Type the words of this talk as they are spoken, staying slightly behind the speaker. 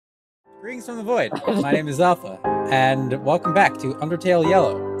Greetings from the void. My name is Alpha, and welcome back to Undertale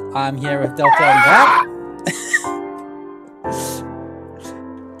Yellow. I'm here with Delta and Vat.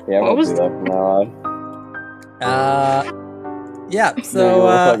 Yeah, we'll do that from now on. Yeah, so,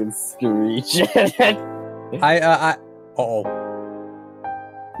 fucking screech. uh-oh.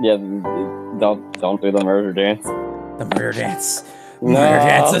 Yeah, don't do the murder dance. The murder dance. No. Murder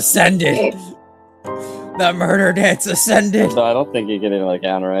dance ascended. The murder dance ascended. No, I don't think you can even, like,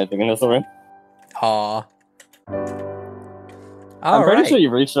 counter anything in this one. Aw. I'm pretty sure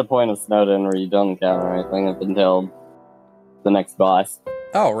you've reached a point of Snowden where you don't counter anything up until the next boss.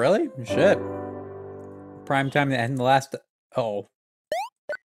 Oh, really? Shit. Prime time to end the last... Oh.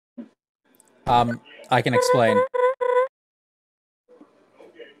 I can explain.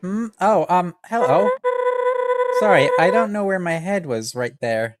 Hello. Sorry, I don't know where my head was right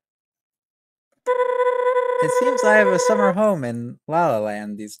there. It seems I have a summer home in La La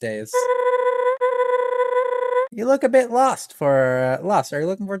Land these days. You look a bit lost. Are you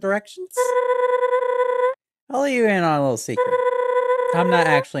looking for directions? I'll let you in on a little secret. I'm not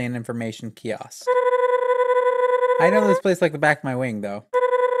actually an information kiosk. I know this place like the back of my wing, though.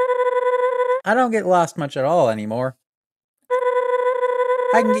 I don't get lost much at all anymore.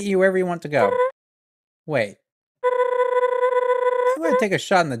 I can get you wherever you want to go. Wait. I'm gonna take a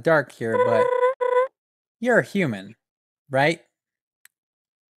shot in the dark here, but... You're a human, right?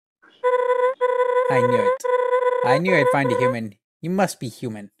 I knew it. I knew I'd find a human. You must be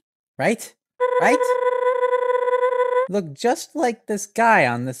human, right? Right? Look just like this guy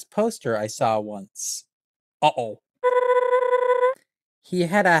on this poster I saw once. Uh-oh. He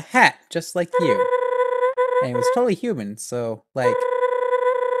had a hat just like you. And he was totally human, so, like,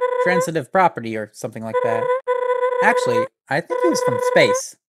 transitive property or something like that. Actually, I think he was from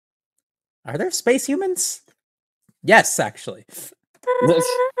space. Are there space humans? Yes, actually.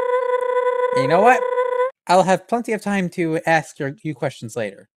 You know what? I'll have plenty of time to ask you questions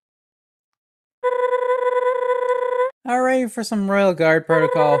later. All ready for some Royal Guard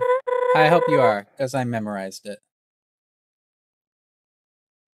protocol? I hope you are, because I memorized it.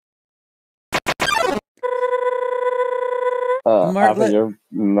 Alpha,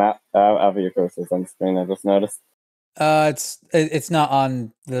 your cursor's on screen, I just noticed. It's not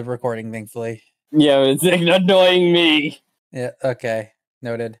on the recording, thankfully. Yeah, it's annoying me. Yeah, okay.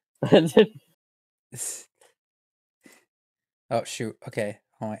 Noted. Oh, shoot. Okay.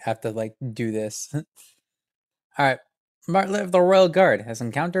 Oh, I have to, like, do this. Alright. Martlet of the Royal Guard has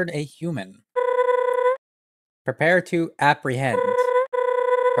encountered a human. Prepare to apprehend.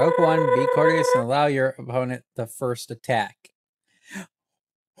 Proc 1, be courteous and allow your opponent the first attack.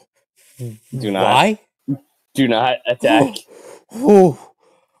 Do not. Why? Do not attack. Oh,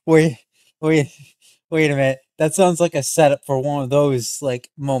 wait a minute. That sounds like a setup for one of those, like,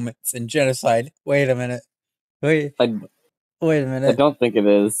 moments in Genocide. Wait a minute. Wait a minute. I don't think it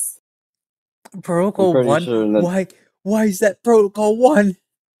is. Protocol 1? Sure why is that Protocol 1?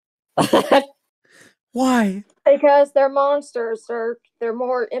 Why? Because they're monsters, sir. They're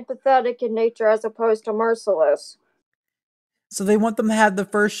more empathetic in nature as opposed to merciless. So they want them to have the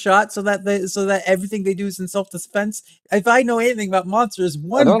first shot so that everything they do is in self-defense? If I know anything about monsters,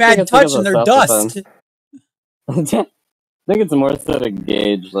 one bad touch and they're dust. I think it's more so to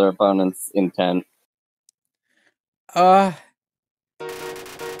gauge their opponent's intent.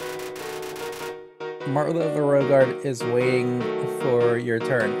 Martlet of the Royal Guard is waiting for your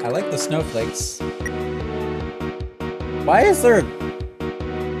turn. I like the snowflakes. Why is there...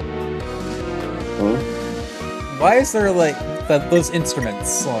 Why is there, like, those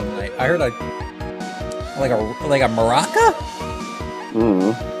instruments along the night? I heard like a maraca?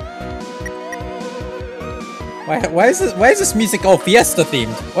 Why is this music all fiesta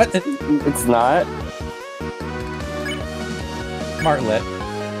themed? What? It's not. Martlet.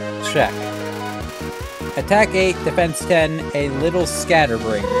 Check. Attack 8, defense 10, a little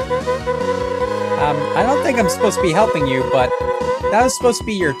scatterbrain. I don't think I'm supposed to be helping you, but that was supposed to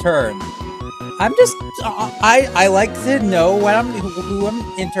be your turn. I'm just, I like to know who I'm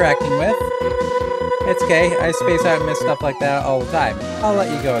interacting with. It's okay, I space out and miss stuff like that all the time. I'll let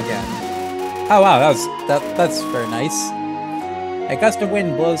you go again. Oh wow, that's very nice. A gust of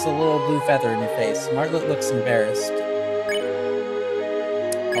wind blows a little blue feather in your face. Martlet looks embarrassed.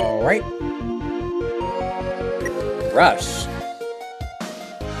 Alright. Rush.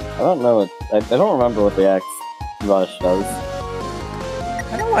 I don't know I don't remember what the X Rush does.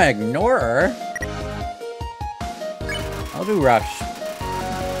 I don't want to ignore her. I'll do Rush.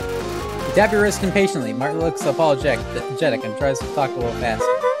 You tap your wrist impatiently. Martin looks apologetic and tries to talk a little faster.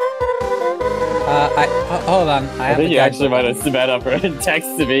 Hold on. I think you actually might have sped up her and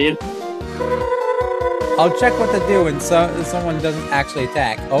texted me. I'll check what to do when someone doesn't actually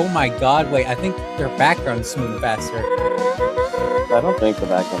attack. Oh my god, wait, I think their background's moving faster. I don't think the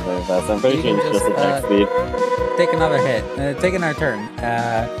background's moving faster. I'm pretty You sure can it's just attack speed. Take another hit. Take another turn.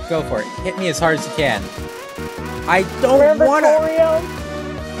 Go for it. Hit me as hard as you can. I don't want to...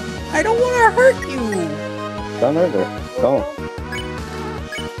 I don't want to hurt you! Don't hurt her. Don't.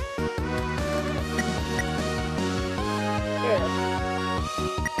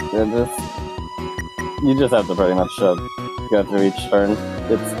 You just have to pretty much go through each turn.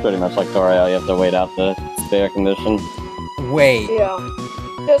 It's pretty much like Toriel, you have to wait out the spare condition. Wait. Yeah.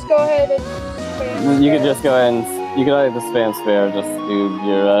 Just go ahead and spam You spare. could just go ahead and... You could either spam spare or just do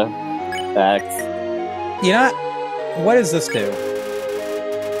your axe. You know what does this do?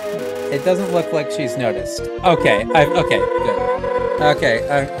 It doesn't look like she's noticed. Okay, okay, good.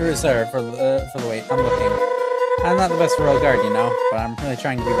 Okay, sorry for the wait. I'm looking. I'm not the best royal guard, you know, but I'm really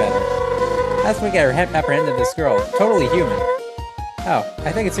trying to do better. That's what we got apprehended this girl. Totally human. Oh,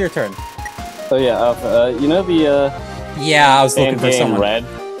 I think it's your turn. So yeah, Alpha, you know the Yeah, I was fan looking for game someone. Red?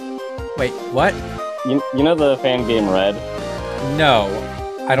 Wait, what? You know the fan game Red? No,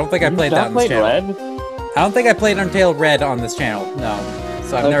 I don't think I played that on this channel. Red? I don't think I played Undertale Red on this channel. No,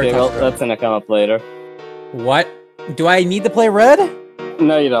 so I've never Okay, well, touched it. that's gonna come up later. What? Do I need to play Red?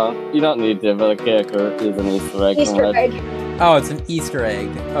 No, you don't. You don't need to, but the character is an Easter egg. from Easter Red. egg. Oh, it's an Easter egg.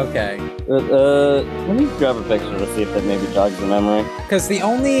 Okay. Let me grab a picture to see if that maybe jogs your memory. Because the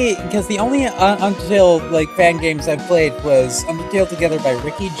only Undertale like fan games I've played was Undertale Together by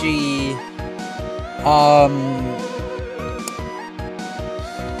Ricky G.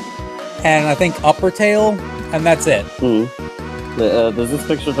 And I think Uppertale, and that's it. Does this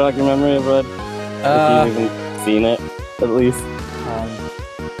picture jog your memory of Red? If you've even seen it, at least.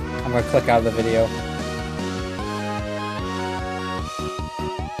 I'm gonna click out of the video.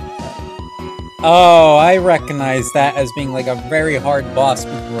 Oh, I recognize that as being like a very hard boss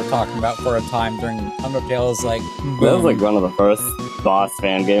people were talking about for a time during Undertale's like boom. That was like one of the first boss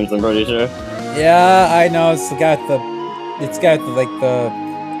fan games, I'm pretty sure. Yeah, I know. It's got the like the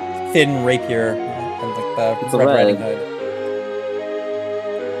thin rapier and like the It's a Red red. Riding Hood.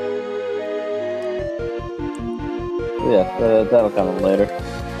 Yeah, that'll come up later.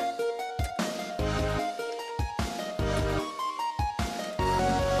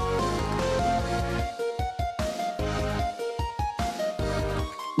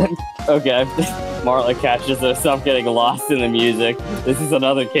 Okay, Marla catches herself getting lost in the music. This is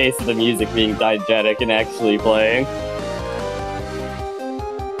another case of the music being diegetic and actually playing.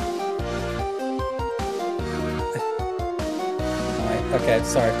 Alright, okay,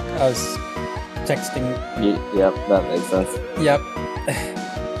 sorry. I was texting. Yep, that makes sense. Yep.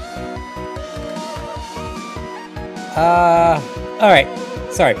 Alright.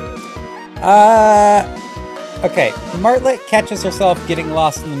 Sorry. Okay. Martlet catches herself getting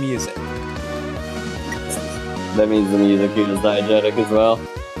lost in the music. That means the music is diegetic as well.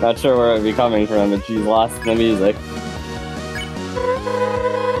 Not sure where it'd be coming from, but she's lost in the music.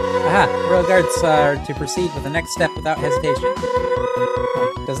 Aha! Royal Guards are to proceed with the next step without hesitation.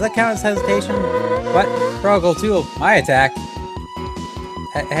 Oh, does that count as hesitation? What? Rogal tool, my attack.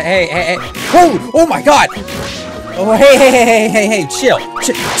 Hey. Oh my god! Oh, hey, chill.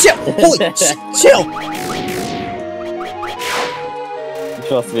 Holy, chill!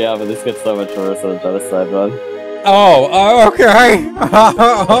 Trust me, but this gets so much worse on the other side run. Oh, okay.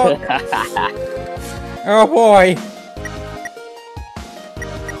 Oh boy.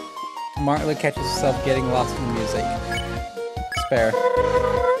 Martlet catches herself getting lost in the music. Spare.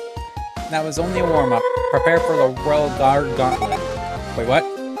 That was only a warm-up. Prepare for the Royal Guard Gauntlet. Wait, what?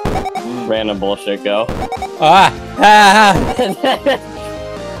 Random bullshit go. Ah!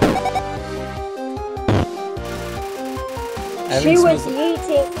 She was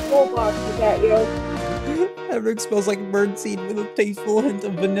yeeting toolboxes at you. Everything smells like birdseed with a tasteful hint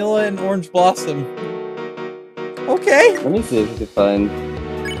of vanilla and orange blossom. Okay. Let me see if we can find...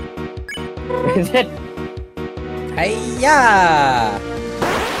 Hey-ya!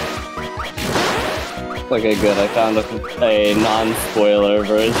 Okay, good. I found a non-spoiler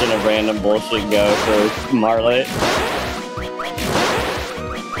version of Random Bullshit Go for Martlet.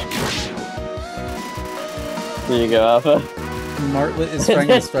 Here you go, Alpha. Martlet is trying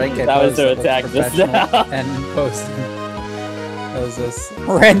to strike at That was her both attack just professional now. and post. What was this?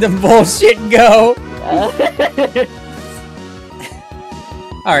 Random Bullshit Go!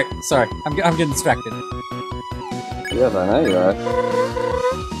 Alright, sorry. I'm getting distracted. Yes, I know you are.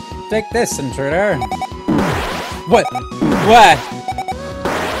 Take this, intruder. What? What?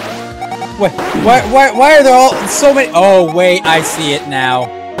 Why are there all so many? Oh wait, I see it now.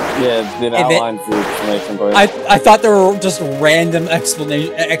 Yeah, it outlines the exclamation point. I thought there were just random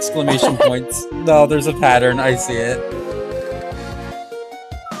exclamation points. No, there's a pattern. I see it.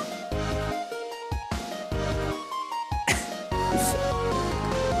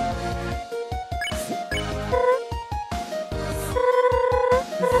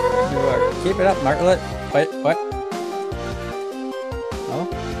 Keep it up, Martlet. Wait, what? Oh?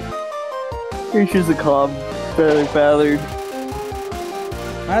 She's a calm, fairly feathered.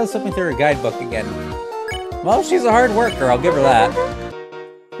 I was flipping through her guidebook again. Well, she's a hard worker, I'll give her that.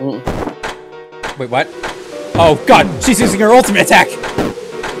 Wait, what? Oh god, she's using her ultimate attack!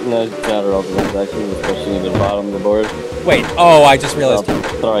 No, it's not her ultimate attack, she was pushing you to the bottom of the board. Wait, oh, I just realized.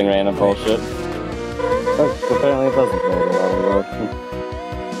 Throwing random bullshit. Oh, apparently it doesn't throw the bottom of the board.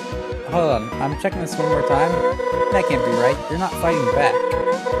 Hold on, I'm checking this one more time. That can't be right, you're not fighting back.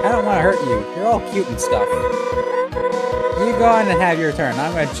 I don't want to hurt you, you're all cute and stuff. You go on and have your turn.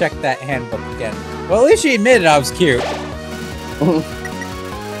 I'm gonna check that handbook again. Well, at least she admitted I was cute.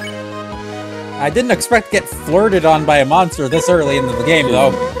 I didn't expect to get flirted on by a monster this early in the game,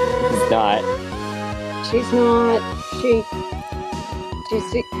 though. She's not. She's not.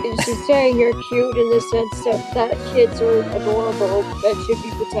 She's saying you're cute in the sense that kids are adorable and should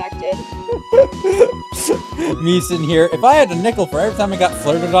be protected. Me sitting here, if I had a nickel for every time I got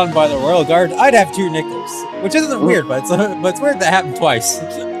flirted on by the Royal Guard, I'd have 2 nickels. Which isn't weird, but it's weird that happened twice.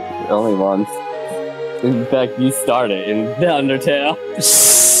 Only once. In fact, you started in the Undertale.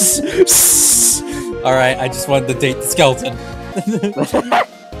 Alright, I just wanted to date the skeleton.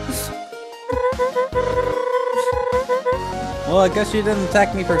 Well, I guess she didn't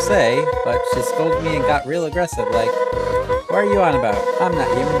attack me per se, but she scolded me and got real aggressive, like, what are you on about? I'm not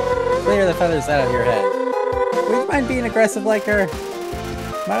human. Clear the feathers out of your head. Would you mind being aggressive like her?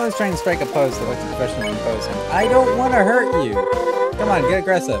 Milo's trying to strike a pose that looks professional and imposing. I don't want to hurt you. Come on, get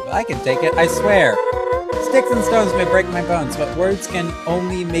aggressive. I can take it, I swear. Sticks and stones may break my bones, but words can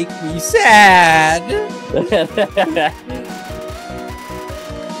only make me sad.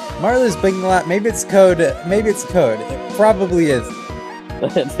 Marla's blinking a lot. Maybe it's code. Maybe it's code. It probably is.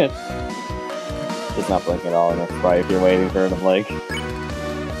 It's not blinking at all, and that's probably if you're waiting for her to blink.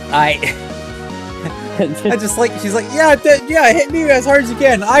 I just like, she's like, yeah, hit me as hard as you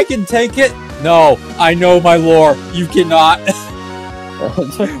can. I can take it. No, I know my lore. You cannot.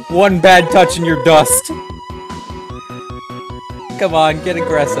 One bad touch and you're dust. Come on, get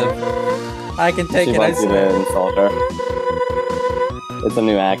aggressive. I can take it. I wants you to insult her. It's a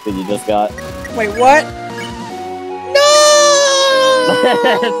new act that you just got. Wait, what? No!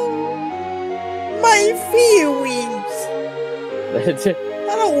 My feelings!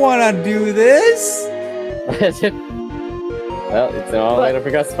 I don't want to do this! Well, it's the only way to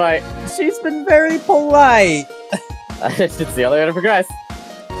progress the fight. She's been very polite. It's the only way to progress.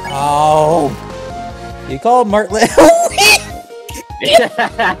 Oh. You call Martlet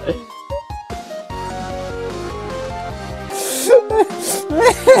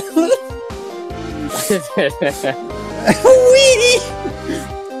Weedy!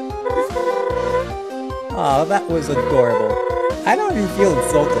 Oh, that was adorable. I don't even feel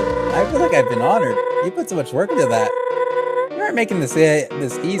insulted. I feel like I've been honored. You put so much work into that. You aren't making this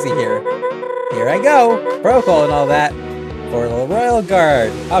easy here. Here I go. Protocol and all that. For the Royal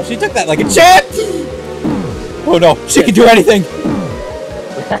Guard. Oh, she took that like a champ! Oh no, she can do anything!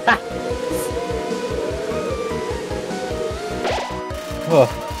 Oh,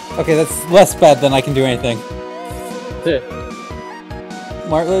 okay, that's less bad than I can do anything.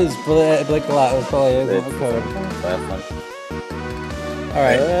 Martla's blinked a lot. It was probably a code.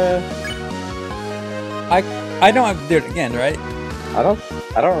 Alright. I don't have to do it again, right? I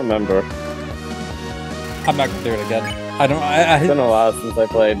don't remember. I'm not gonna do it again. It's been a while since I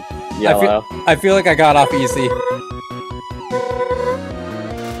played Yellow. I feel like I got off easy.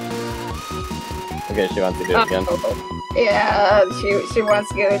 Okay, she wants to do it again. Yeah, she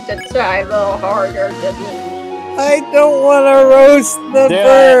wants you to try a little harder to be. I don't want to roast the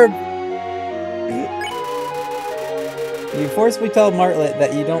verb! You forcibly tell Martlet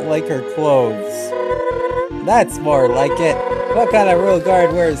that you don't like her clothes. That's more like it. What kind of Royal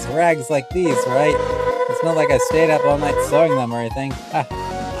Guard wears rags like these, right? It's not like I stayed up all night sewing them or anything.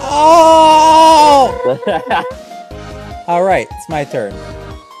 Oh! Alright, it's my turn.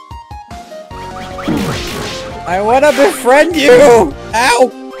 I want to befriend you!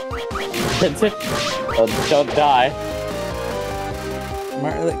 Ow! Don't die.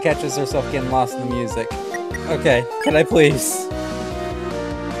 Martlet catches herself getting lost in the music. Okay, can I please?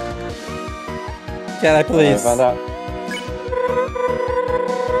 Can I please? Find out.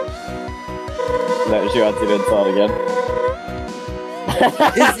 No, she wants you to insult again.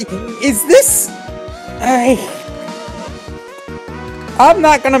 Is this? I'm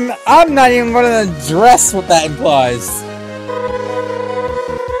not even gonna address what that implies.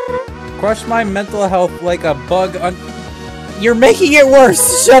 Crush my mental health like a bug on. You're making it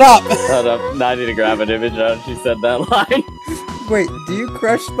worse. Shut up. Shut up. Now I need to grab an image out. She said that line. Wait, do you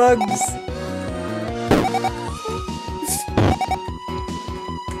crush bugs?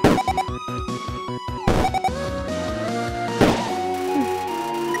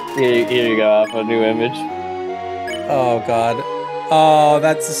 Here you go, a new image. Oh god. Oh,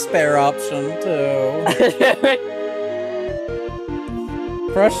 that's a spare option too.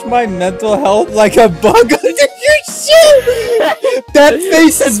 Crush my mental health like a bug under your shoe! That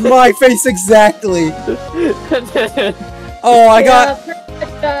face is my face exactly! Oh, I got...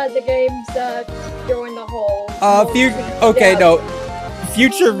 the game's throwing the whole... Okay, no.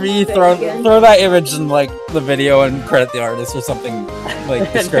 Future me, throw that image in, like, the video and credit the artist or something,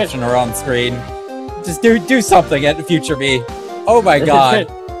 like, description or on screen. Just do something at future me. Oh my god.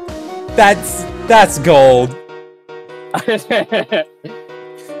 That's gold.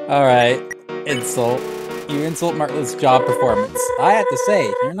 Alright. Insult. You insult Martlet's job performance. I have to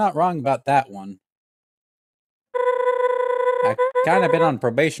say, you're not wrong about that one. I've kind of been on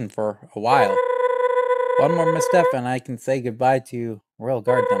probation for a while. One more misstep and I can say goodbye to Royal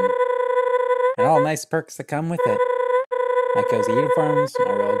Guarddom. And all nice perks that come with it. My cozy uniforms,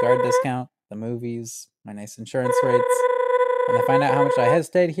 my Royal Guard discount, the movies, my nice insurance rates. When I find out how much I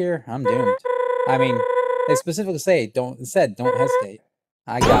hesitate here, I'm doomed. I mean, they specifically say don't hesitate.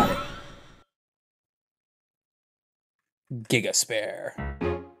 I got it. Giga Spare.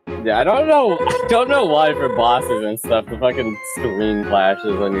 Yeah, I don't know why for bosses and stuff the fucking screen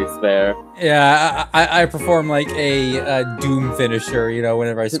flashes when you spare. Yeah, I perform like a Doom finisher, you know,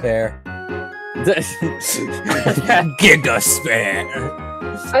 whenever I spare. Giga Spare.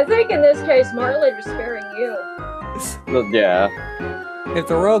 I think in this case, Marlet is sparing you. Well, yeah. If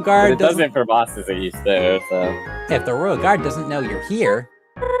the Royal Guard doesn't for bosses that you spare, so. If the Royal Guard doesn't know you're here,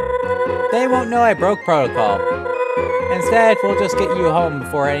 they won't know I broke protocol. Instead, we'll just get you home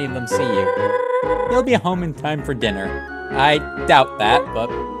before any of them see you. You'll be home in time for dinner. I doubt that, but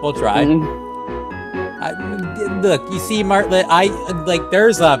we'll try. Look, you see, Martlet,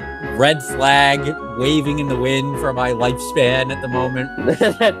 there's a red flag waving in the wind for my lifespan at the moment.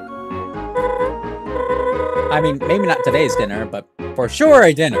 I mean, maybe not today's dinner, but for sure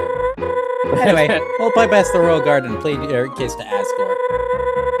a dinner. Anyway, we'll play best the Royal Guard and plead your case to Asgore.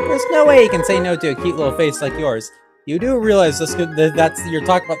 There's no way you can say no to a cute little face like yours. You do realize you're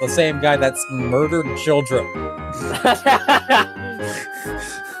talking about the same guy that's murdered children.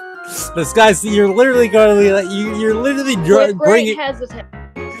 This guy's, you're literally going to be like, you're literally bringing...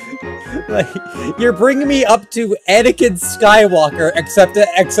 Like, you're bringing me up to Anakin Skywalker,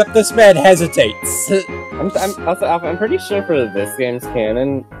 except this man hesitates. I'm pretty sure for this game's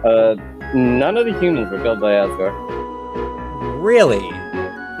canon, none of the humans were killed by Asgore. Really?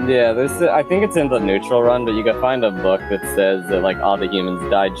 Yeah, I think it's in the neutral run, but you can find a book that says that like all the humans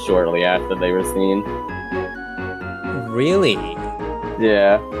died shortly after they were seen. Really?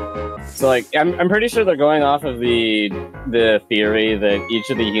 Yeah. So like, I'm pretty sure they're going off of the theory that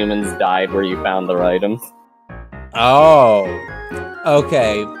each of the humans died where you found their items. Oh.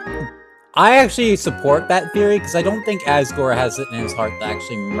 Okay. I actually support that theory, because I don't think Asgore has it in his heart to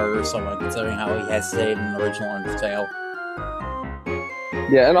actually murder someone, considering how he hesitated in the original Undertale.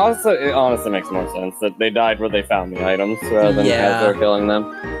 Yeah, and also, it honestly makes more sense that they died where they found the items, rather than Asgore killing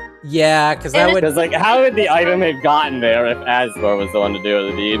them. Yeah, because that would... Because, like, how would the item have gotten there if Asgore was the one to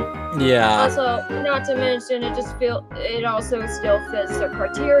do the deed? Yeah. Also, not to mention, it also still fits the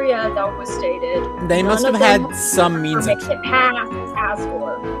criteria that was stated. They must have had some means of... past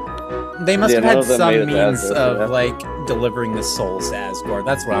Asgore. They must have had some means of, like, delivering the souls to Asgore.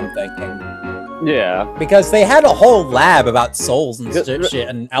 That's what I'm thinking. Yeah. Because they had a whole lab about souls and shit,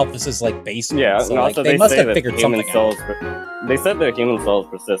 and Alphys' like basement. Yeah, so and like, also they must have figured something out. They said that human souls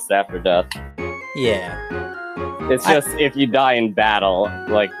persist after death. Yeah. It's just, if you die in battle,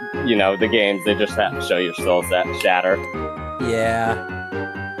 like, you know, the games, they just have to show your souls that shatter. Yeah.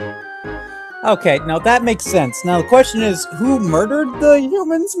 Okay, now that makes sense. Now the question is, who murdered the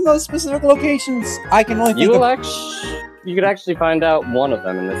humans in those specific locations? I can only think you could actually find out one of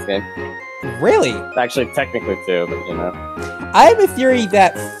them in this game. Really? Actually, technically two, but you know. I have a theory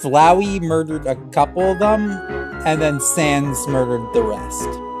that Flowey murdered a couple of them, and then Sans murdered the rest.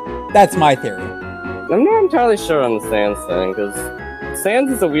 That's my theory. I'm not entirely sure on the Sans thing, because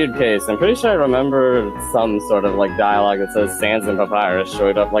Sans is a weird case. I'm pretty sure I remember some sort of like dialogue that says Sans and Papyrus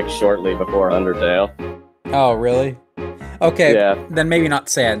showed up like shortly before Undertale. Oh, really? Okay, Yeah. then maybe not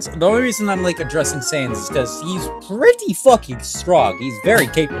Sans. The only reason I'm like addressing Sans is because he's pretty fucking strong. He's very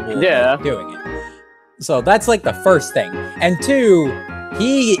capable of like, doing it. So that's like the first thing. And two,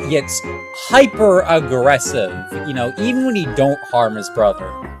 he gets hyper aggressive. You know, even when he don't harm his brother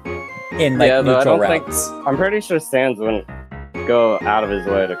in like neutral routes. I'm pretty sure Sans wouldn't go out of his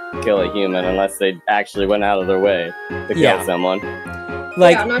way to kill a human unless they actually went out of their way to kill someone.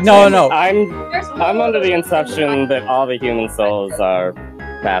 Like, no. I'm under the inception that all the human souls are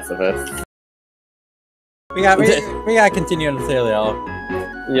pacifists. We gotta continue on clearly all.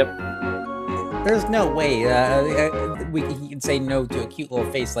 Yep. There's no way he can say no to a cute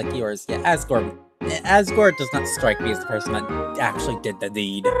little face like yours. Yeah, Asgore does not strike me as the person that actually did the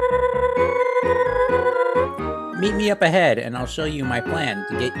deed. Meet me up ahead, and I'll show you my plan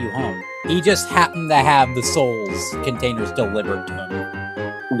to get you home. He just happened to have the souls containers delivered to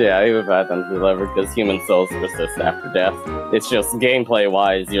him. Yeah, he would have had them delivered because human souls persist after death. It's just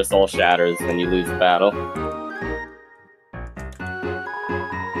gameplay-wise, your soul shatters when you lose the battle.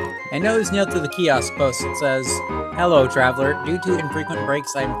 A note is nailed to the kiosk post that says, "Hello, traveler. Due to infrequent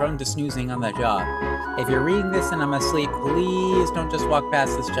breaks, I am prone to snoozing on the job. If you're reading this and I'm asleep, please don't just walk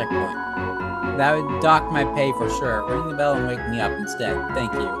past this checkpoint. That would dock my pay for sure. Ring the bell and wake me up instead.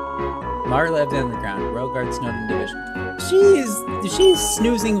 Thank you. Mart lived underground. Rogard Snowden Division. She's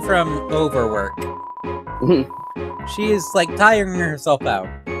snoozing from overwork. She is like tiring herself out.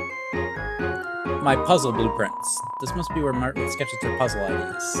 My puzzle blueprints. This must be where Martin sketches her puzzle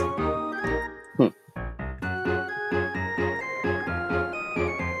ideas.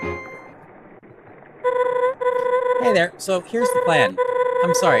 Hey there, so here's the plan.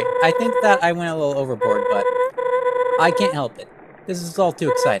 I'm sorry, I think that I went a little overboard, but I can't help it. This is all too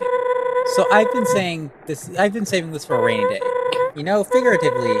exciting. So I've been saving this for a rainy day. You know,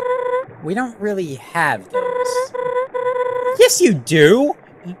 figuratively, we don't really have those. Yes, you do!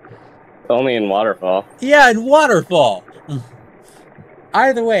 Only in Waterfall. Yeah, in Waterfall!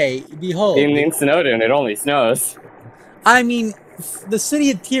 Either way, behold. In Snowden, it only snows. I mean, the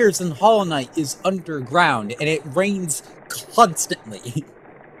City of Tears in Hollow Knight is underground, and it rains constantly.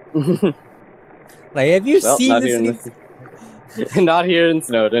 Like, have you seen this? Not here in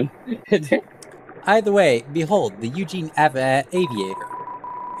Snowden. Either way, behold, the Eugene Aviator.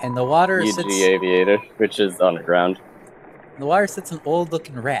 And the water sits... Aviator, which is underground. The water sits an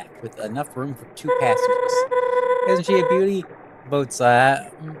old-looking raft with enough room for 2 passengers. Isn't she a beauty? Boats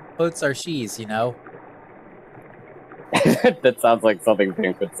are she's, you know. That sounds like something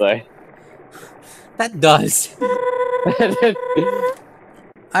Pink would say. That does.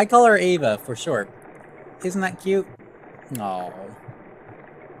 I call her Ava for short. Isn't that cute? Aww.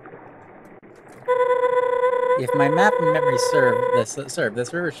 If my map and memory serve,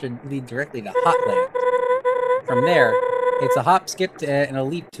 this river should lead directly to Hotland. From there, it's a hop, skip, and a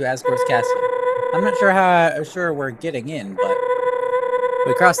leap to Asgore's castle. I'm not sure how sure we're getting in, but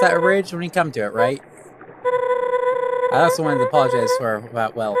we cross that bridge when we come to it, right? I also wanted to apologize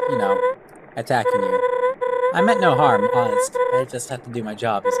about, well, you know, attacking you. I meant no harm, honest. I just have to do my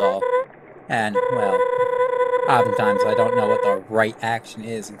job is all. And, well, oftentimes I don't know what the right action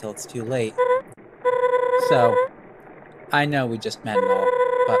is until it's too late. So, I know we just met and all,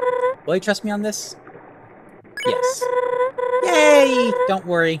 but will you trust me on this? Yes. Yay! Don't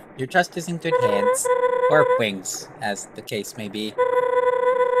worry, your trust is in good hands. Or wings, as the case may be.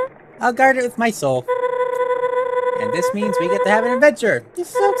 I'll guard it with my soul. And this means we get to have an adventure! This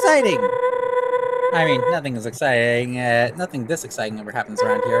is so exciting! I mean, nothing this exciting ever happens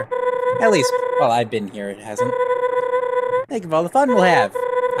around here. At least, while I've been here, it hasn't. Think of all the fun we'll have!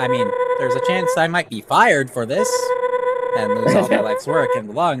 I mean, there's a chance I might be fired for this, and lose all my life's work and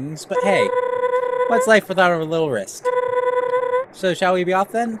belongings, but hey, what's life without a little risk? So, shall we be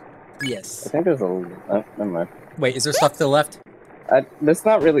off then? Yes. I think there's a... never mind. Wait, is there stuff to the left? There's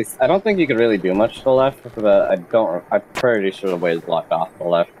not really... I don't think you could really do much to the left, but I'm pretty sure the way is blocked off to the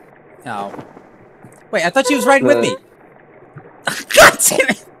left. Oh. Wait, I thought she was riding with me! God damn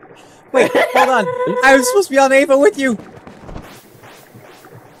it! Wait, hold on. I was supposed to be on Ava with you!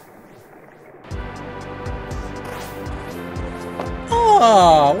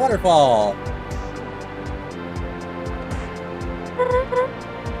 Oh, waterfall!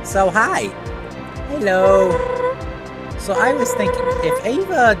 So, hi! Hello! So, I was thinking, if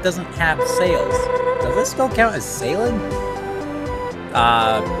Ava doesn't have sails, does this still count as sailing?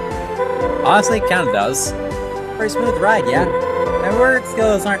 Honestly, it kinda does. Pretty smooth ride, yeah? My work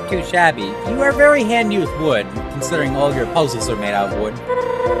skills aren't too shabby. You are very handy with wood, considering all your puzzles are made out of wood.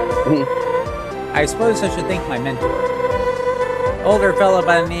 I suppose I should thank my mentor. Older fellow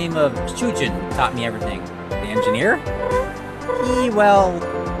by the name of Shujin taught me everything. The engineer? Well,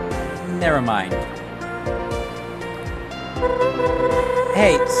 never mind.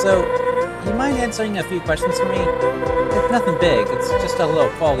 Hey, so, you mind answering a few questions for me? It's nothing big, it's just a little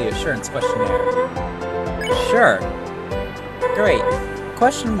quality assurance questionnaire. Sure. Great.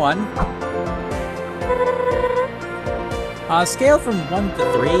 Question 1. On a scale from 1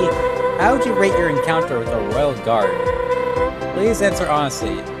 to 3, how would you rate your encounter with a royal guard? Please answer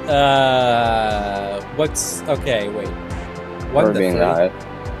honestly. Okay, wait. 1 to 3? Being high.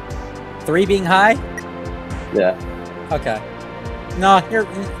 3 being high? Yeah. Okay.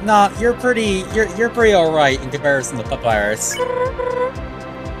 You're pretty alright in comparison to Papyrus.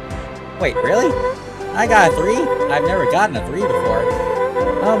 Wait, really? I got a 3? I've never gotten a 3 before.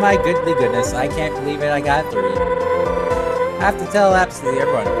 Oh my goodness, I can't believe it, I got a 3. I have to tell absolutely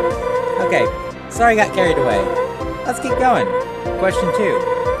everyone. Okay, sorry I got carried away. Let's keep going. Question 2.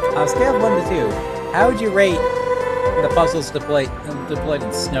 On a scale of 1 to 2, how would you rate the puzzles deployed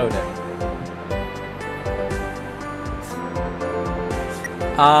in Snowden?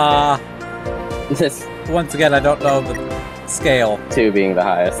 Once again, I don't know the scale. 2 being the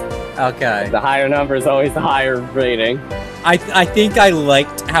highest. Okay. The higher number is always the higher rating. I think I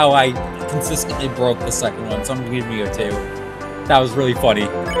liked how I consistently broke the second one, so I'm giving you a 2. That was really funny.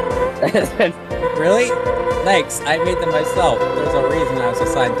 Really? Thanks, I made them myself. There's a reason I was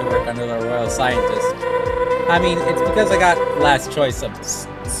assigned to work under the Royal Scientist. I mean, it's because I got last choice of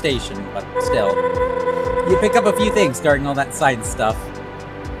station, but still. You pick up a few things during all that science stuff.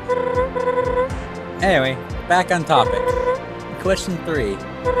 Anyway, back on topic. Question 3.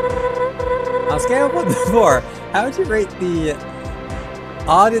 On a scale of 1 to 4, how would you rate the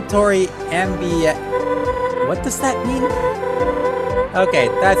auditory ambient... What does that mean? Okay,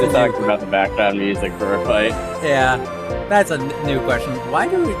 that's a new... talking about the background music for a fight. Yeah, that's a new question. Why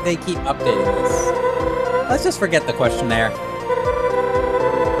do they keep updating this? Let's just forget the questionnaire.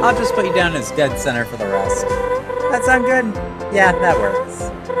 I'll just put you down as dead center for the rest. That sound good? Yeah, that works.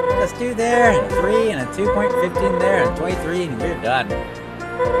 Let's do there, and a 3, and a 2.15 there, and 23, and we're done.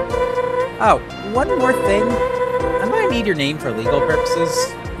 Oh, one more thing. I might need your name for legal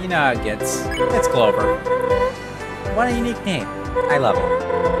purposes. You know how it gets. It's Clover. What a unique name. I love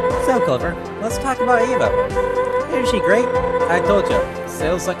it. So, Clover, let's talk about Ava. Isn't she great? I told you.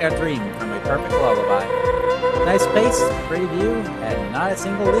 Sails like a dream from a perfect lullaby. Nice pace, pretty view, and not a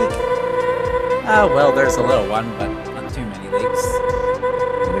single leak. Oh, well, there's a little one, but not too many leaks.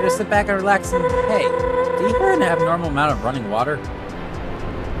 We just sit back and relax and... Hey, do you hear an abnormal amount of running water?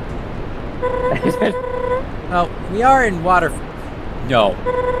 Well, we are in water... No.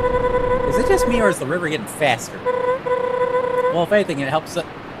 Is it just me, or is the river getting faster? Well, if anything, it helps it...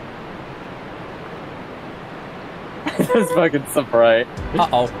 That's fucking surprise.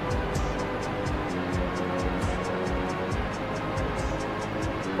 Uh-oh.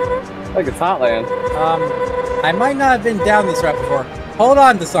 Like it's Hotland. I might not have been down this route before. Hold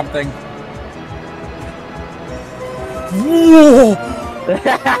on to something. Whoa!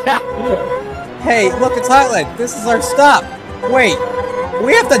 Hey, look, it's Hotland. This is our stop. Wait,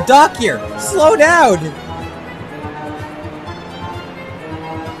 we have to dock here. Slow down.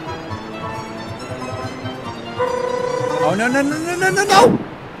 Oh, no, no, no, no, no, no, no!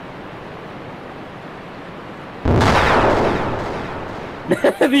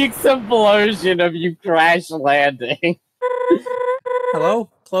 The explosion of you crash landing. Hello?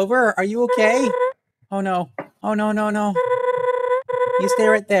 Clover, are you okay? Oh no. Oh no, no, no. You stay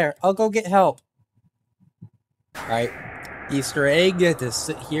right there. I'll go get help. Alright. Easter egg to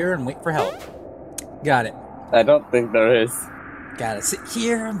sit here and wait for help. Got it. I don't think there is. Gotta sit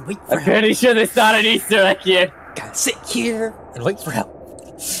here and wait for I'm help. pretty sure there's not an Easter egg here. Gotta sit here and wait for help.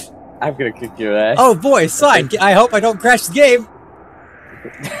 I'm gonna kick your ass. Oh boy, sign. I hope I don't crash the game.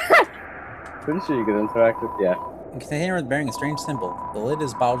 Pretty sure you can interact with, yeah. A container with bearing a strange symbol. The lid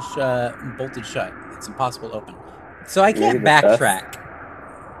is bolted shut. It's impossible to open. So I can't backtrack.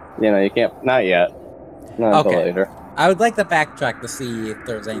 You know, you can't. Not yet. Not until later. I would like to backtrack to see if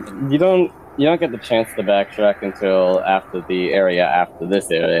there's anything. You don't get the chance to backtrack until after the area after this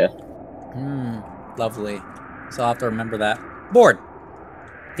area. Lovely. So I'll have to remember that. Board!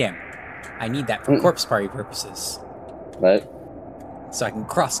 Damn. I need that for corpse party purposes. Right. So I can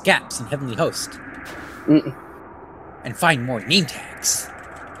cross gaps in Heavenly Host. And find more name tags.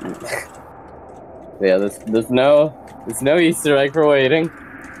 Yeah, there's no Easter egg for waiting.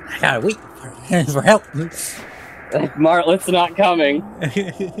 I gotta wait for help. Martlet's not coming.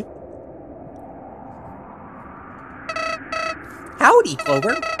 Howdy,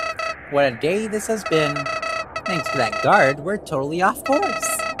 Clover. What a day this has been. Thanks to that guard, we're totally off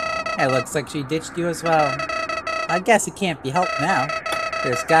course. It looks like she ditched you as well. I guess it can't be helped now.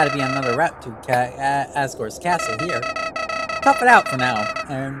 There's gotta be another route to Asgore's castle here. Tough it out for now,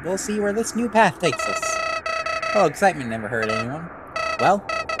 and we'll see where this new path takes us. Oh, excitement never hurt anyone. Well,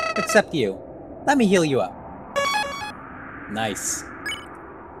 except you. Let me heal you up. Nice.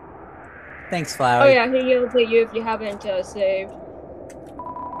 Thanks, Flower. Oh yeah, he yells at you if you haven't saved.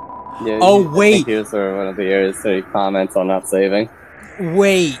 Yeah, Oh, I wait. think he was sort of one of the areas that he comments on not saving.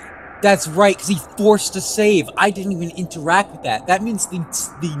 Wait. That's right, because he forced a save. I didn't even interact with that. That means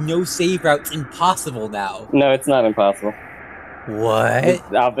the no save route's impossible now. No, it's not impossible. What?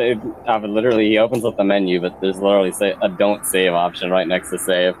 Alpha literally, he opens up the menu, but there's literally a don't save option right next to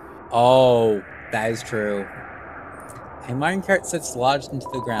save. Oh, that is true. A minecart sits lodged into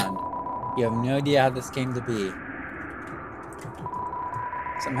the ground. You have no idea how this came to be.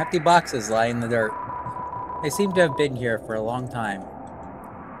 Some hefty boxes lie in the dirt. They seem to have been here for a long time.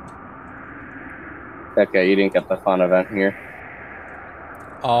 Okay, you didn't get the fun event here.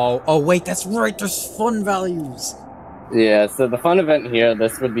 Oh wait, that's right, there's fun values! Yeah, so the fun event here,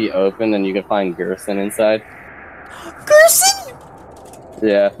 this would be open and you could find Gerson inside. Gerson?!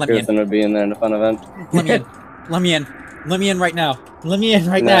 Yeah, Let me Gerson would be in there in the fun event. Let me in. Let me in. Let me in right now. Let me in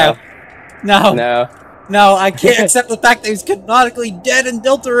right No. now. No. No. No, I can't accept the fact that he's canonically dead in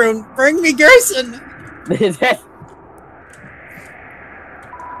Deltarune. Bring me Gerson!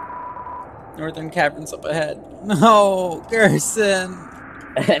 Northern Caverns up ahead. No, Gerson.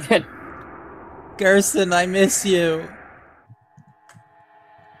 Gerson, I miss you.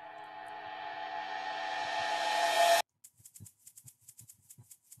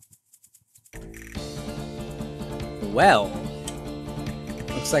 Well,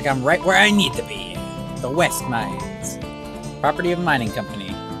 looks like I'm right where I need to be. The West Mines. Property of a mining company.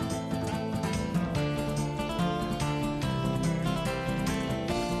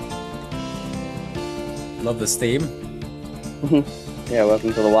 Love this theme. Yeah,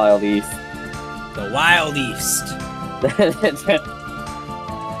 welcome to the Wild East. The Wild East.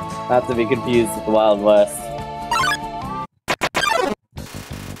 Not to be confused with the Wild West.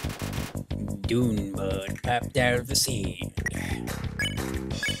 Dune bud popped out of the sea.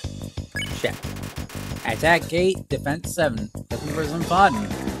 Check. Attack 8, defense 7. Looking for some fun.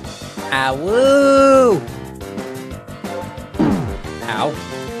 Ah, woo! Ow.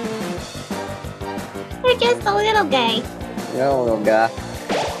 You're just a little gay. Yeah, little guy.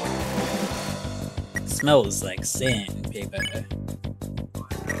 Smells like sandpaper.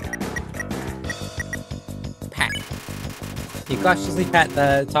 Pat. You cautiously pat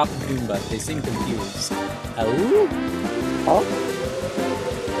the top of Dune bud. They seem confused. Oh? Oh?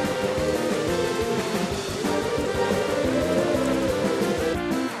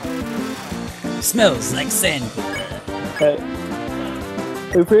 Smells like sandpaper. Hey.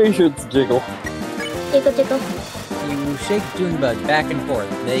 I'm pretty sure it's Jiggle. Jiggle, jiggle. You shake Dune bud back and forth.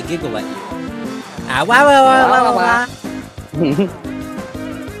 They giggle at you. Ah, wah, wah, wah, wah, wah, wah.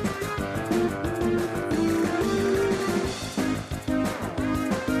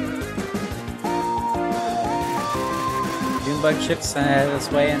 Dune bud shifts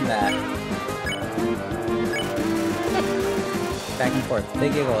this way and that. Back and forth. They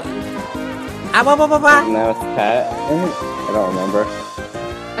giggle at you. Ah, wah, wah, wah, wah. Now it's Pat. I don't remember.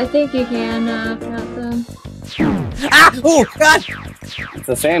 I think you can pat them. Ah! Oh, God! It's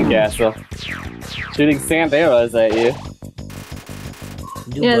a sandcastle. Shooting sand arrows at you.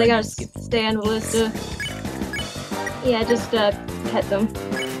 Dune Yeah, they bud gotta is getting- stay on the list. Yeah, just pet them.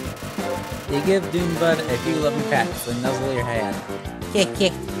 You give Dune bud a few loving pats, then nuzzle your hand. Kick,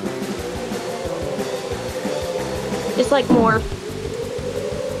 kick. Just like more.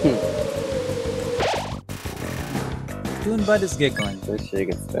 Dune bud is giggling. This shit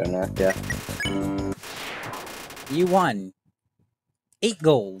gets fair enough, yeah. You won. 8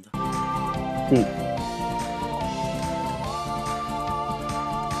 gold.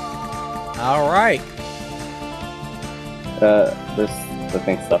 Alright. There's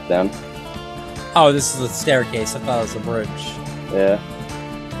flipping stuff down. Oh, this is the staircase. I thought it was a bridge. Yeah.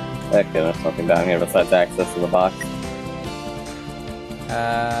 Okay, there's nothing down here besides access to the box.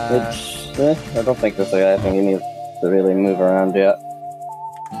 Which, I don't think there's anything you need to really move around yet.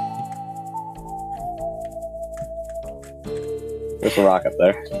 There's a rock up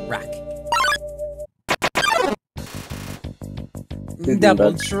there. Rock. Good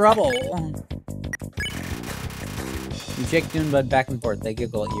Double Dune bud. trouble. You shake Dune bud back and forth. They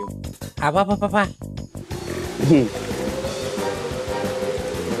giggle at you. Ah, wah, wah, wah, wah.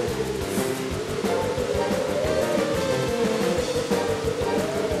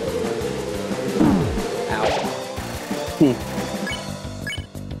 Ow.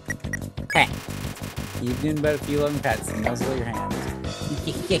 Pat. You Dune about a few long pets and nuzzle your hand.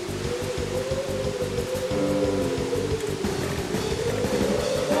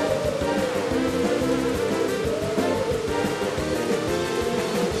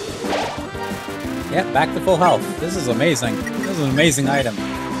 Yep, back to full health. This is amazing. This is an amazing item.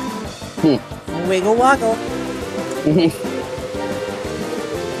 Wiggle woggle. You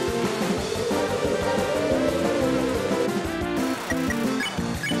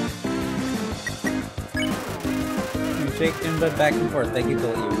shake Dune Bud back and forth. They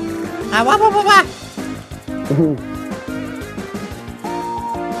giggle at you. Ah, wah, wah, wah, wah.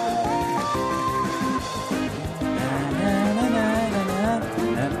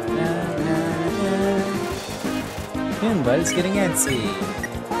 Dune Bud is getting antsy.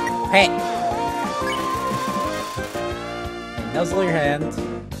 Hey! Nuzzle your hand.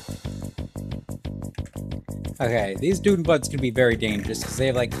 Okay, these Dune Buds can be very dangerous because they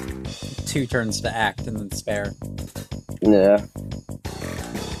have like 2 turns to act and then spare. Yeah.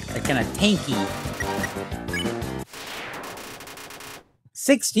 They're kind of tanky.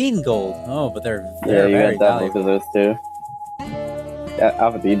 16 gold. Oh, but they're Yeah, you very got double valuable. for those two. Yeah,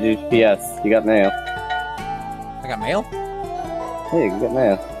 Alpha, did you do PS? You got mail. I got mail? Hey, you got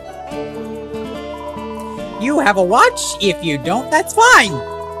mail. You have a watch? If you don't, that's fine.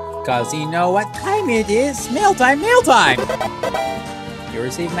 Cause you know what time it is. Mail time, mail time! You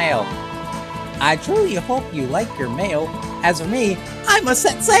receive mail. I truly hope you like your mail. As for me, I must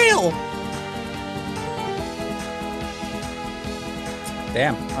set sail!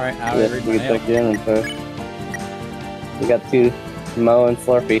 Damn, alright, now I read my we mail. took your info. We got 2, Mo and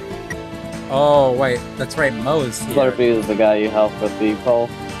Slurpee. Oh, wait, that's right, Mo's here. Slurpee is the guy you helped with the poll.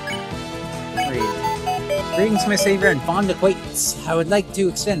 Read. Greetings, my savior and fond acquaintance. I would like to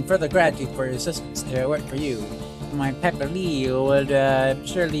extend further gratitude for your assistance if it weren't for you. My Pepper Lee would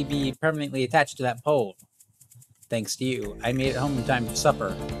surely be permanently attached to that pole. Thanks to you, I made it home in time for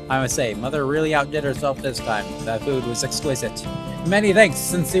supper. I must say, Mother really outdid herself this time. The food was exquisite. Many thanks,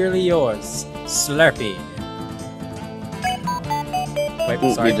 sincerely yours, Slurpee.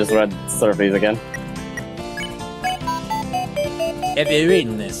 Wait, sorry. You just read Slurpee's again. If you're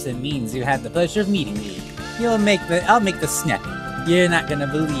reading this, it means you had the pleasure of meeting me. I'll make the snappy. You're not gonna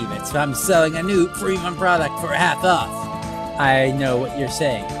believe it, so I'm selling a new premium product for half off. I know what you're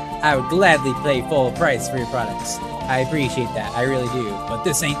saying. I would gladly pay full price for your products. I appreciate that, I really do, but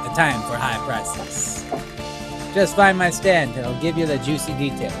this ain't the time for high prices. Just find my stand and I'll give you the juicy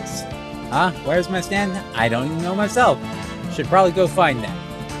details. Huh? Where's my stand? I don't even know myself. Should probably go find that.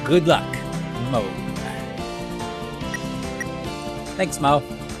 Good luck, Mo. Thanks, Mo.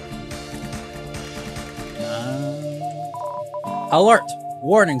 Alert!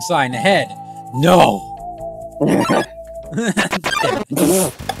 Warning sign ahead. No!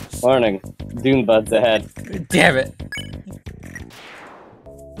 Warning. Dune Buds ahead. Damn it.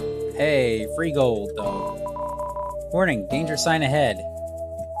 Hey, free gold, though. Warning, danger sign ahead.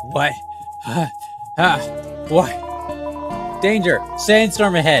 What? What? Danger!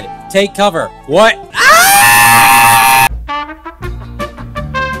 Sandstorm ahead! Take cover! What? Ah!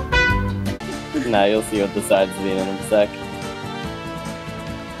 Now you'll see what the sides mean in a sec.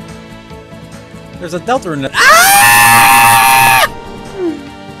 There's a delta in it. Ah!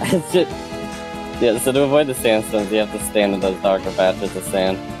 It's just... Yeah, so to avoid the sandstones, you have to stand in those darker patches of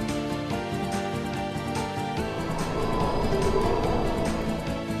sand.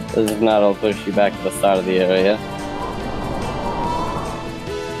 This is not, it'll push you back to the start of the area.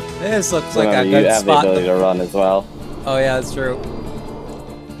 This looks like a Remember, good you have spot. the ability to run as well. Oh yeah, that's true.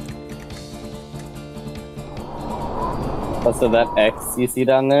 Also, that X you see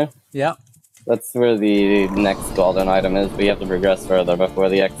down there? Yep. That's where the next golden item is, but you have to progress further before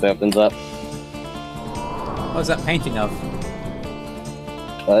the X opens up. What was that painting of?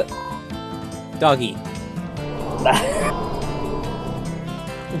 What? Doggy.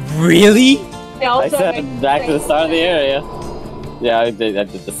 Really? I said back to the start of the area. Yeah, I did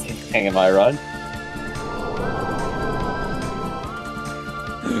the same thing in my run.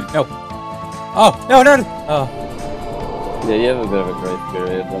 No. Oh, no, no, no. Oh. Yeah, you have a bit of a grace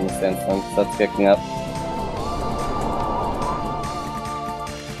period when the sandstone starts kicking up.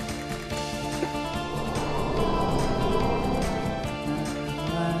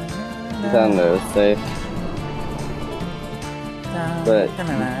 Down there is safe. But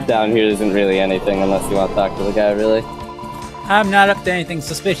down here isn't really anything unless you want to talk to the guy, really. I'm not up to anything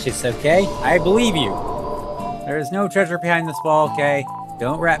suspicious, okay? I believe you. There is no treasure behind this wall, okay?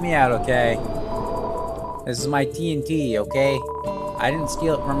 Don't rat me out, okay? This is my TNT, okay? I didn't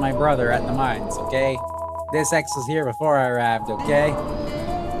steal it from my brother at the mines, okay? This X was here before I arrived, okay?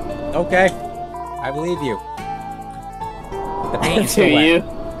 Okay. I believe you. The paint's Do still wet. you?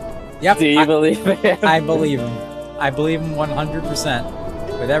 Yep. Do you believe it? I believe him. I believe him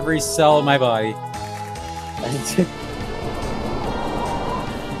 100% with every cell of my body.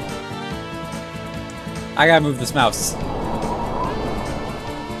 I gotta move this mouse.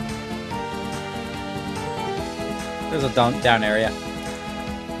 There's a down area.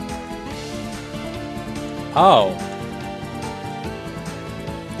 Oh.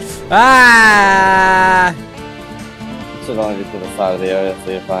 Ah! Should only be to the side of the area,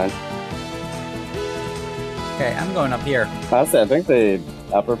 so you're fine. Okay, I'm going up here. Honestly, I think the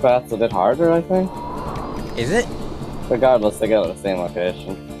upper path's a bit harder, I think. Is it? Regardless, they go to the same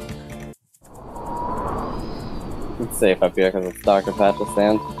location. It's safe up here because it's darker patch of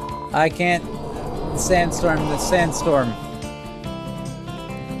sand. I can't. The sandstorm.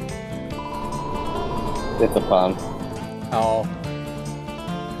 It's a pun. Oh.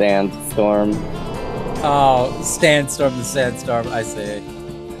 Sandstorm. Oh, the sandstorm, I see.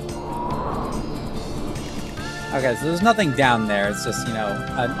 Okay, so there's nothing down there, it's just, you know,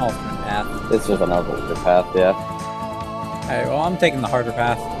 an alternate path. It's just an alternate path, yeah. Alright, well, I'm taking the harder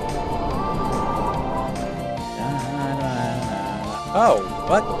path. Oh,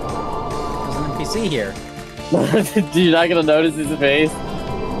 what? There's an NPC here. You're not gonna notice his face?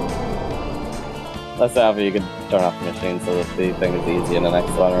 That's how you can turn off the machine so that the thing is easy in the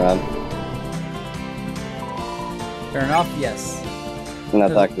next one around. Turn off? Yes. And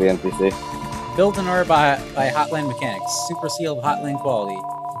that's actually the NPC. Built in order by Hotline Mechanics. Super seal of Hotline quality.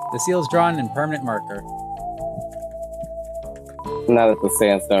 The seal is drawn in permanent marker. Now that the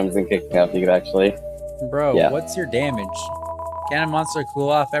sandstorm's been kicking up, you could actually... Bro, Yeah. what's your damage? Can a monster cool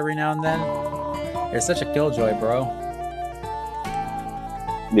off every now and then? You're such a killjoy, bro.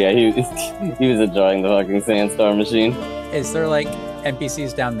 Yeah, he was enjoying the fucking sandstorm machine. Is there, like,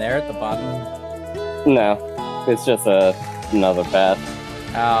 NPCs down there at the bottom? No, it's just another path.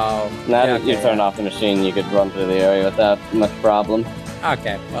 Oh. Now yeah, that you okay, turn yeah. off the machine, you could run through the area without much problem.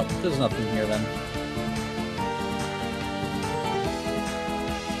 Okay, well, there's nothing here then.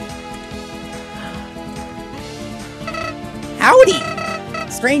 Howdy!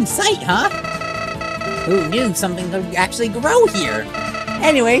 Strange sight, huh? Who knew something could actually grow here?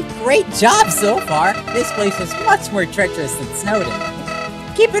 Anyway, great job so far. This place is much more treacherous than Snowden.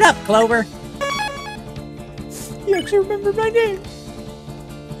 Keep it up, Clover. You actually remember my name.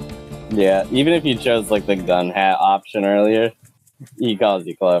 Yeah, even if you chose like the gun hat option earlier, he calls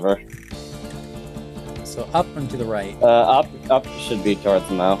you clever. So up and to the right. Up should be towards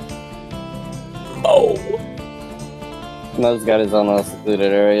the mouth. Oh! Mo's got his own little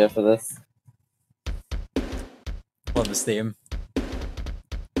secluded area for this. Love this theme.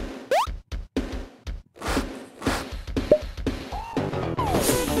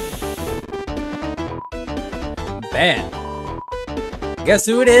 Man. Guess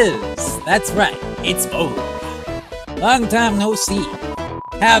who it is? That's right, it's Mo. Long time no see.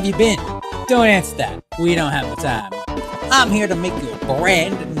 How have you been? Don't answer that. We don't have the time. I'm here to make you a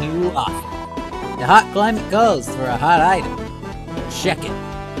brand new offer. The hot climate calls for a hot item. Check it.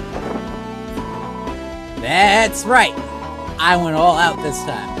 That's right. I went all out this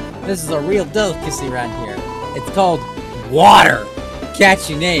time. This is a real delicacy around here. It's called water.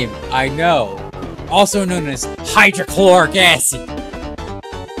 Catchy name, I know. Also known as hydrochloric acid.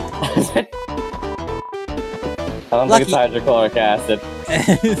 I don't think it's hydrochloric acid.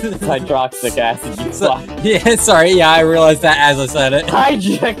 It's hydroxic acid, you fuck. Yeah, sorry, yeah, I realized that as I said it.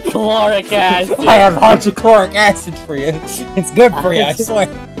 Hydrochloric acid! I have hydrochloric acid for you. It's good for you, I swear.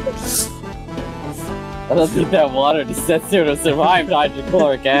 I don't think that water just sets there to survive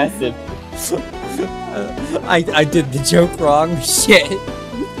hydrochloric acid. I did the joke wrong. Shit.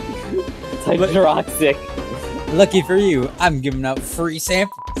 It's hydroxic. Lucky for you, I'm giving out free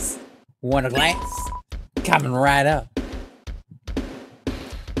samples. Want a glass? Coming right up.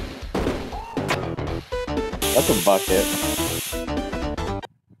 That's a bucket.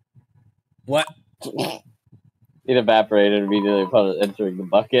 What? It evaporated immediately upon entering the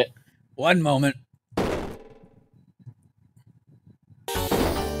bucket. One moment.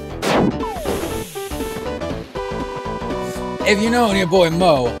 If you know your boy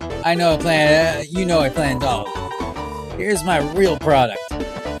Mo, I know you know I planned all. Here's my real product.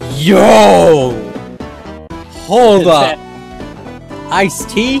 Yo! Hold up. Iced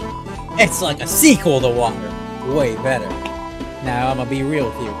tea? It's like a sequel to water. Way better. Now I'm gonna be real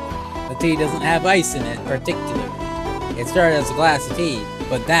with you. The tea doesn't have ice in it, particularly. It started as a glass of tea,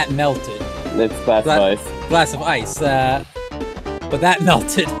 but that melted. It's glass of ice. Glass of ice, but that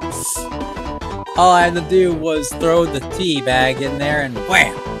melted. All I had to do was throw the tea bag in there and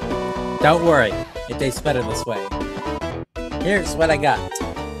wham! Don't worry, It tastes better this way. Here's what I got.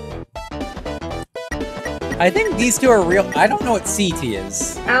 I think these two are real. I don't know what CT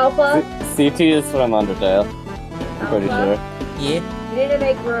is. Alpha. CT is from Undertale. I'm pretty sure. Yeah. You need to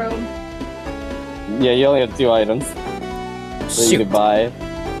make room. Yeah, you only have 2 items. So you Shoot. could buy.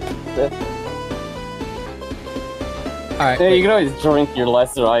 Alright. Yeah, you can always drink your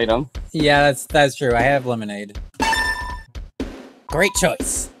lesser item. Yeah, that's true. I have lemonade. Great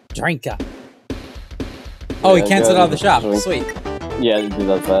choice. Drink up. Oh, Yeah, he canceled go out of the shop. drink. Sweet. Yeah, it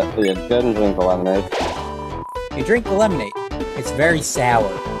does that. Yeah, go ahead and drink the lemonade. You drink the lemonade. It's very sour.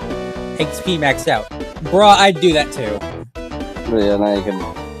 XP maxed out. Bruh, I'd do that too. But yeah, now you can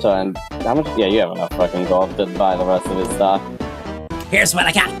try and... How much? Yeah, you have enough fucking gold to buy the rest of his stock. Here's what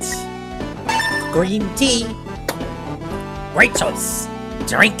I got. Green tea. Great choice.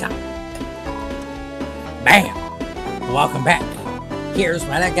 Drink up. Bam. Welcome back. Here's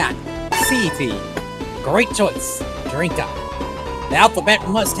what I got. CT. Great choice. Drink up. The alphabet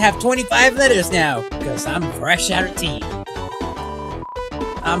must have 25 letters now, because I'm fresh out of tea.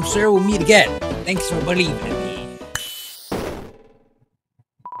 I'm sure we'll meet again. Thanks for believing in me.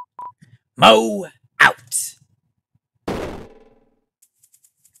 Mo out.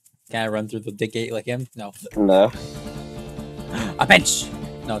 Can I run through the gate like him? No. No, A bench.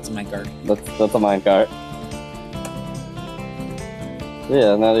 No, it's a minecart. that's a minecart.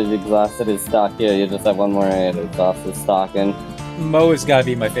 Yeah, now that you've exhausted his stock here, you just have one more area to exhaust his stock in. Mo has got to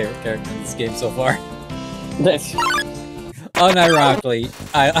be my favorite character in this game so far. Unironically,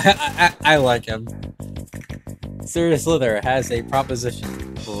 I like him. Sir Slither has a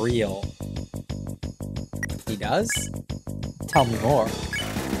proposition. Real. He does? Tell me more.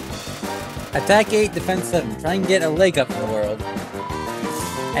 Attack 8, Defense 7. Try and get a leg up in the world.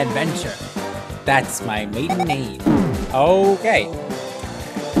 Adventure. That's my maiden name. Okay.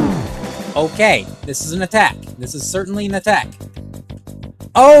 Okay, this is an attack. This is certainly an attack.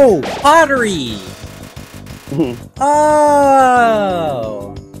 Oh! Pottery!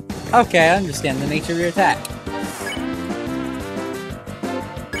 Oh! Okay, I understand the nature of your attack.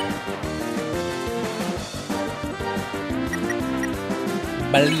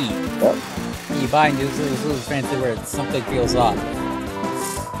 Believe. Yep. You find those fancy words. Something feels off.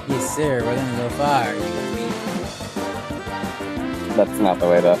 Yes, sir. We're gonna go far. You and me. That's not the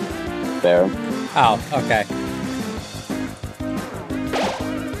way to bear him. Oh, okay.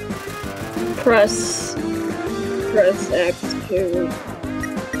 Press X to.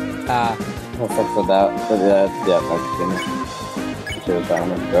 What's up with that? But yeah, that's she was trying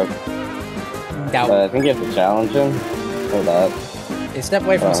to go. Doubt. But I think you have to challenge him for that. A step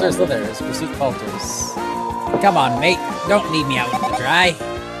away from Sir Slither as pursuit falters. Come on, mate. Don't leave me out in the dry.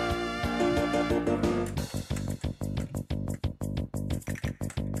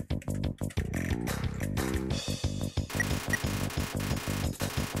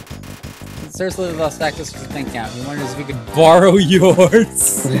 Sir Slither lost access to his bank account. He wonders if he could borrow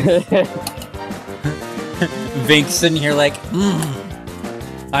yours. Vink's sitting here like,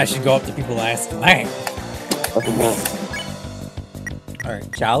 I should go up to people and ask them.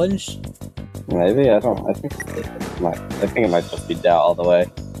 Alright, challenge? Maybe, I think it might just be doubt all the way.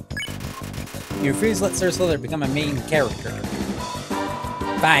 You refuse to let Sir Slither become a main character.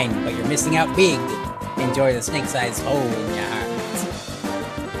 Fine, but you're missing out big. Enjoy the snake-sized hole in your heart.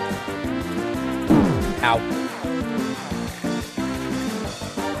 Ow.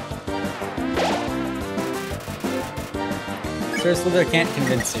 Sir Slither can't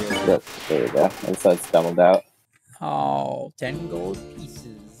convince you. Yep, there you go. It says doubled out. Oh, 10 gold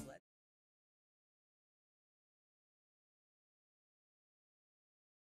pieces.